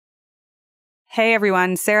Hey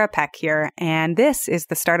everyone, Sarah Peck here, and this is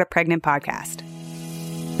the Startup Pregnant podcast.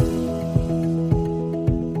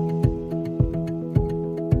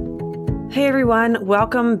 Hey everyone,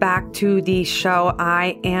 welcome back to the show.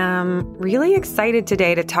 I am really excited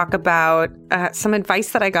today to talk about some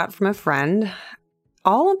advice that I got from a friend,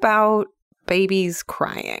 all about babies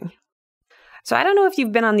crying. So I don't know if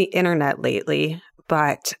you've been on the internet lately,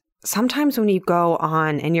 but sometimes when you go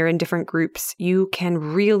on and you're in different groups, you can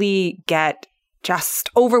really get just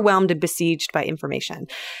overwhelmed and besieged by information.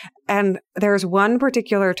 And there's one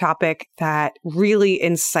particular topic that really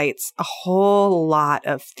incites a whole lot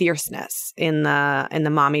of fierceness in the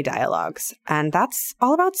mommy dialogues, and that's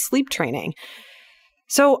all about sleep training.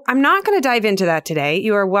 So I'm not going to dive into that today.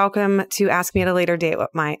 You are welcome to ask me at a later date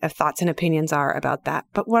what my thoughts and opinions are about that.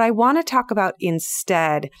 But what I want to talk about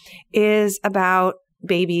instead is about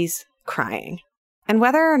babies crying and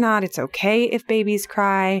whether or not it's okay if babies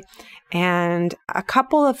cry, and a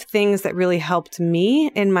couple of things that really helped me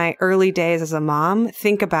in my early days as a mom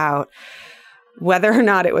think about whether or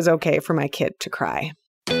not it was okay for my kid to cry.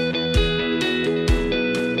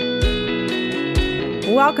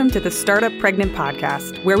 Welcome to the Startup Pregnant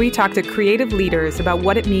podcast, where we talk to creative leaders about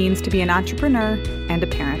what it means to be an entrepreneur and a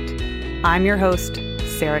parent. I'm your host,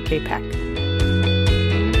 Sarah K. Peck.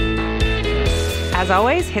 As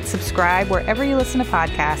always, hit subscribe wherever you listen to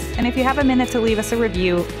podcasts, and if you have a minute to leave us a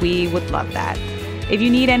review, we would love that. If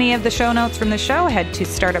you need any of the show notes from the show, head to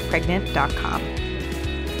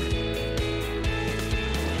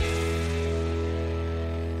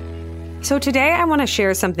startuppregnant.com. So today I want to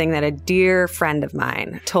share something that a dear friend of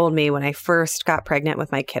mine told me when I first got pregnant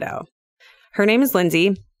with my kiddo. Her name is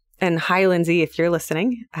Lindsay. And hi, Lindsay, if you're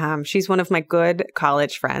listening. She's one of my good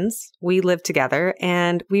college friends. We lived together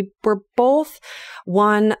and we were both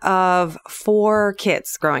one of 4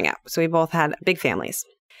 kids growing up. So we both had big families.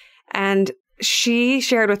 And she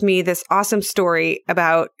shared with me this awesome story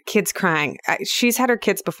about kids crying. She's had her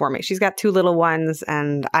kids before me. She's got 2 little ones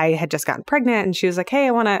and I had just gotten pregnant, and she was like, hey,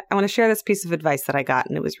 I want to share this piece of advice that I got,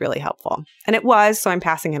 and it was really helpful. And it was, so I'm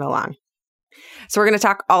passing it along. So we're going to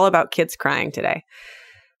talk all about kids crying today.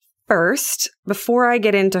 First, before I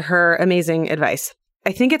get into her amazing advice,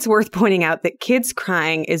 I think it's worth pointing out that kids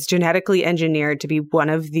crying is genetically engineered to be one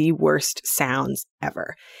of the worst sounds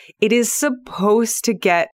ever. It is supposed to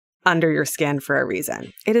get under your skin for a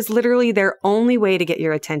reason. It is literally their only way to get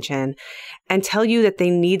your attention and tell you that they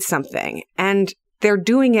need something. And they're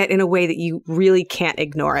doing it in a way that you really can't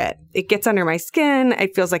ignore it. It gets under my skin.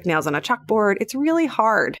 It feels like nails on a chalkboard. It's really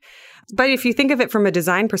hard. But if you think of it from a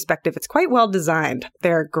design perspective, it's quite well designed.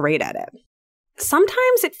 They're great at it.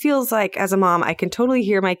 Sometimes it feels like, as a mom, I can totally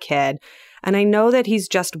hear my kid, and I know that he's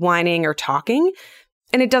just whining or talking,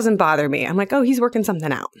 and it doesn't bother me. I'm like, oh, he's working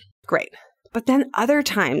something out. Great. But then other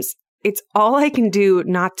times, it's all I can do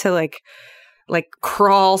not to like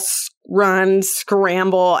crawl, run,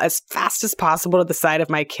 scramble as fast as possible to the side of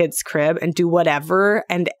my kid's crib and do whatever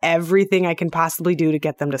and everything I can possibly do to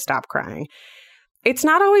get them to stop crying. It's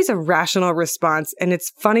not always a rational response, and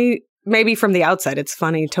it's funny, maybe from the outside, it's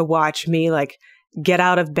funny to watch me like get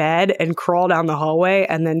out of bed and crawl down the hallway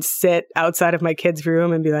and then sit outside of my kid's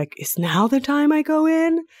room and be like, is now the time I go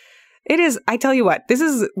in? It is. I tell you what, this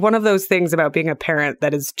is one of those things about being a parent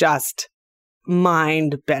that is just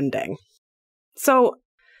mind-bending. So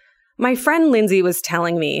my friend Lindsay was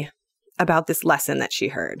telling me about this lesson that she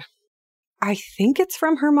heard. I think it's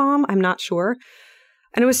from her mom. I'm not sure.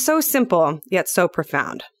 And it was so simple, yet so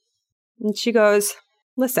profound. And she goes,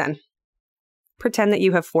 listen, pretend that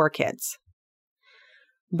you have 4 kids.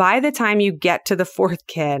 By the time you get to the 4th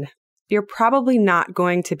kid, you're probably not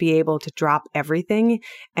going to be able to drop everything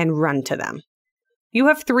and run to them. You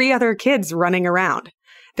have 3 other kids running around.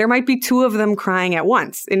 There might be 2 of them crying at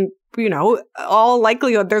once. In, all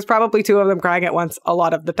likelihood, there's probably 2 of them crying at once a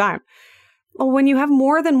lot of the time. Well, when you have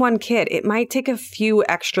more than 1 kid, it might take a few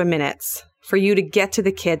extra minutes for you to get to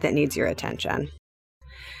the kid that needs your attention.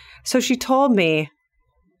 So she told me,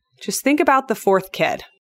 just think about the 4th kid.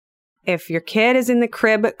 If your kid is in the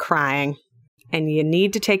crib crying and you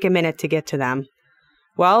need to take a minute to get to them,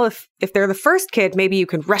 well, if they're the 1st kid, maybe you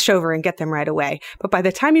can rush over and get them right away. But by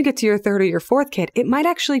the time you get to your 3rd or your 4th kid, it might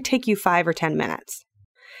actually take you 5 or 10 minutes.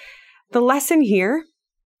 The lesson here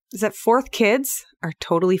is that 4th kids are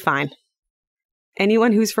totally fine.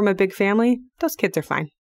 Anyone who's from a big family, those kids are fine.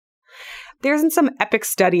 There isn't some epic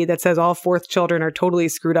study that says all 4th children are totally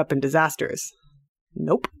screwed up and disasters.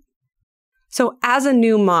 Nope. So as a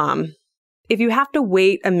new mom, if you have to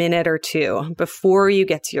wait a minute or 2 before you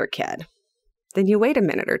get to your kid, then you wait a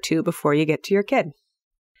minute or 2 before you get to your kid.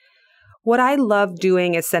 What I love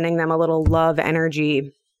doing is sending them a little love energy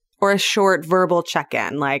or a short verbal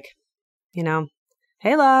check-in like,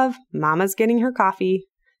 hey, love, mama's getting her coffee.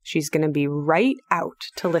 She's going to be right out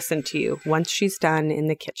to listen to you once she's done in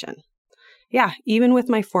the kitchen. Yeah, even with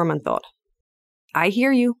my 4-month-old. I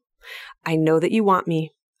hear you. I know that you want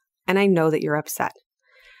me, and I know that you're upset.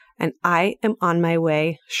 And I am on my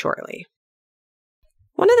way shortly.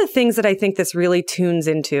 One of the things that I think this really tunes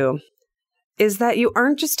into is that you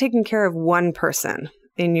aren't just taking care of one person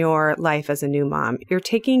in your life as a new mom. You're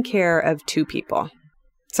taking care of 2 people,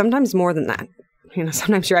 sometimes more than that.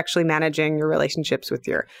 Sometimes you're actually managing your relationships with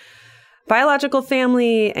your biological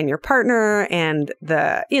family and your partner and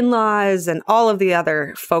the in-laws and all of the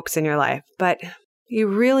other folks in your life. But you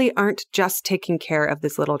really aren't just taking care of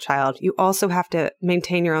this little child. You also have to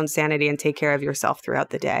maintain your own sanity and take care of yourself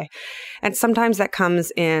throughout the day. And sometimes that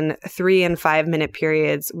comes in 3 and 5 minute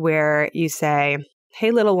periods where you say,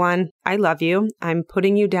 hey, little one, I love you. I'm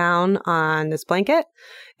putting you down on this blanket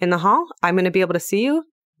in the hall. I'm going to be able to see you,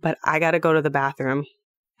 but I got to go to the bathroom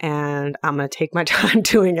and I'm going to take my time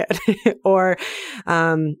doing it. Or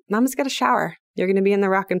mama's got a shower. You're going to be in the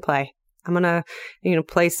rock and play. I'm going to,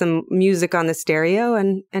 play some music on the stereo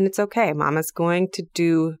and it's okay. Mama's going to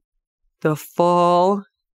do the full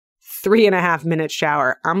 3.5 minute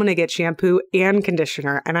shower. I'm going to get shampoo and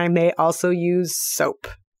conditioner, and I may also use soap.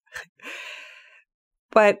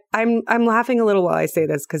 But I'm laughing a little while I say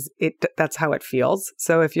this because that's how it feels.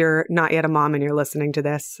 So if you're not yet a mom and you're listening to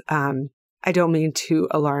this, I don't mean to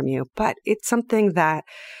alarm you, but it's something that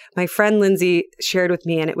my friend Lindsay shared with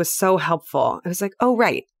me, and it was so helpful. I was like, oh,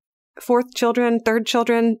 right. 4th children, 3rd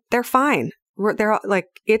children, they're fine. They're like,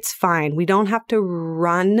 it's fine. We don't have to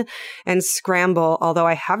run and scramble, although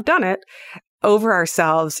I have done it, over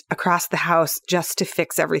ourselves across the house just to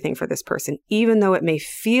fix everything for this person, even though it may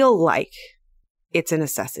feel like it's a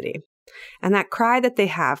necessity. And that cry that they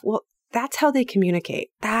have, well, that's how they communicate.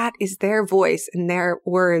 That is their voice and their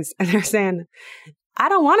words. And they're saying, I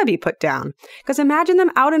don't want to be put down. Because imagine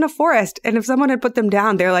them out in a forest, and if someone had put them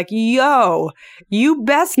down, they're like, yo, you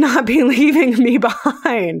best not be leaving me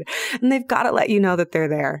behind. And they've got to let you know that they're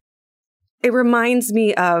there. It reminds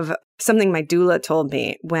me of something my doula told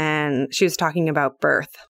me when she was talking about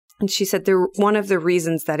birth. And she said one of the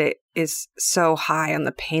reasons that it is so high on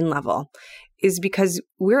the pain level is because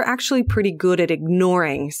we're actually pretty good at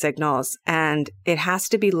ignoring signals, and it has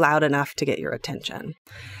to be loud enough to get your attention.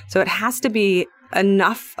 So it has to be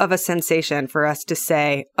enough of a sensation for us to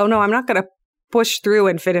say, oh no, I'm not going to push through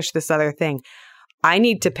and finish this other thing. I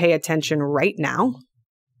need to pay attention right now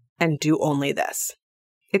and do only this.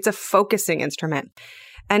 It's a focusing instrument.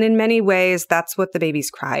 And in many ways, that's what the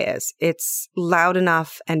baby's cry is. It's loud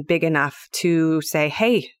enough and big enough to say,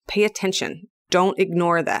 hey, pay attention. Don't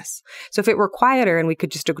ignore this. So if it were quieter and we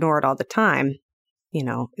could just ignore it all the time,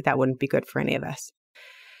 that wouldn't be good for any of us.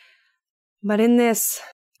 But in this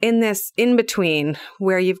in-between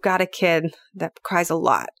where you've got a kid that cries a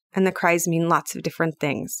lot, and the cries mean lots of different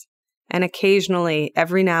things. And occasionally,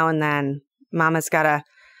 every now and then, mama's got to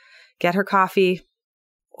get her coffee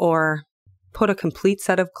or put a complete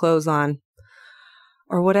set of clothes on,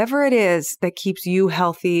 or whatever it is that keeps you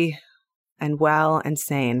healthy and well and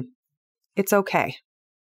sane. It's okay.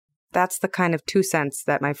 That's the kind of 2 cents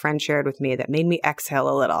that my friend shared with me that made me exhale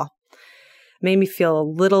a little, made me feel a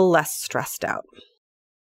little less stressed out.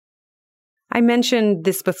 I mentioned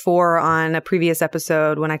this before on a previous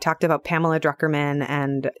episode when I talked about Pamela Druckerman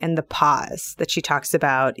and the pause that she talks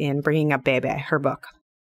about in Bringing Up Bebe, her book.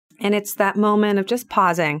 And it's that moment of just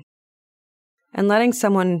pausing and letting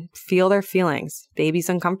someone feel their feelings. Baby's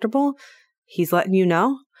uncomfortable. He's letting you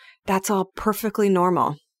know. That's all perfectly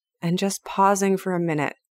normal. And just pausing for a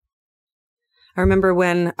minute. I remember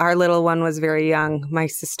when our little one was very young, my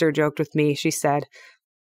sister joked with me. She said,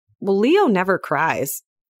 well, Leo never cries.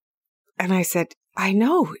 And I said, I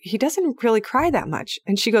know, he doesn't really cry that much.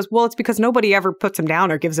 And she goes, well, it's because nobody ever puts him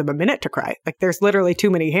down or gives him a minute to cry. Like there's literally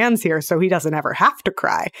too many hands here, so he doesn't ever have to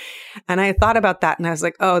cry. And I thought about that and I was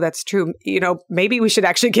like, oh, that's true. Maybe we should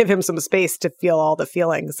actually give him some space to feel all the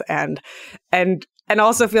feelings and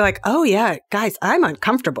also feel like, oh yeah, guys, I'm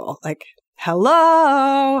uncomfortable. Like,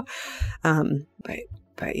 hello.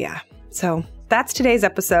 But yeah. So that's today's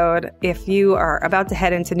episode. If you are about to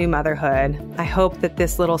head into new motherhood, I hope that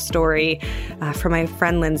this little story from my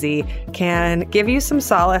friend Lindsay can give you some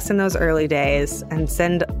solace in those early days and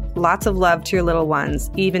send lots of love to your little ones,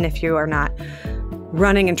 even if you are not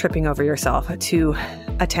running and tripping over yourself to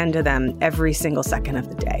attend to them every single second of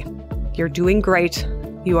the day. You're doing great.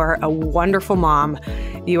 You are a wonderful mom.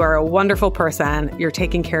 You are a wonderful person. You're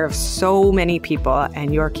taking care of so many people,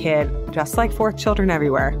 and your kid, just like 4th children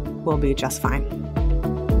everywhere, will be just fine.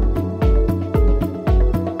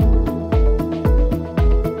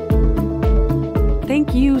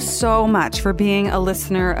 you so much for being a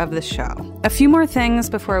listener of the show. A few more things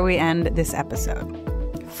before we end this episode.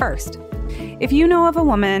 First, if you know of a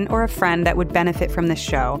woman or a friend that would benefit from this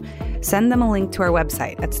show, send them a link to our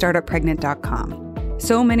website at startuppregnant.com.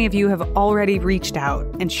 So many of you have already reached out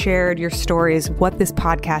and shared your stories, what this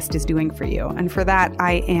podcast is doing for you. And for that,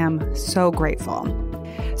 I am so grateful.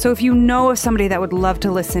 So if you know of somebody that would love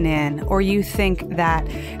to listen in, or you think that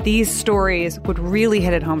these stories would really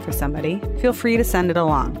hit it home for somebody, feel free to send it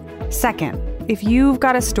along. Second, if you've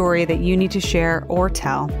got a story that you need to share or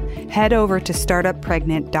tell, head over to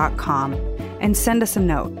startuppregnant.com and send us a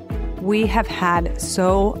note. We have had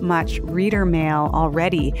so much reader mail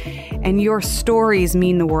already, and your stories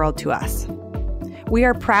mean the world to us. We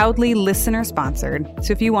are proudly listener-sponsored,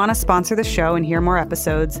 so if you want to sponsor the show and hear more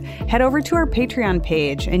episodes, head over to our Patreon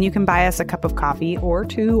page and you can buy us a cup of coffee, or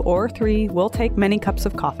 2 or 3. We'll take many cups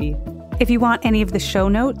of coffee. If you want any of the show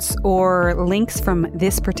notes or links from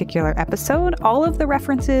this particular episode, all of the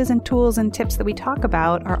references and tools and tips that we talk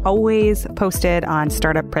about are always posted on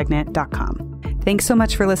startuppregnant.com. Thanks so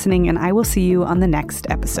much for listening, and I will see you on the next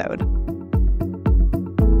episode.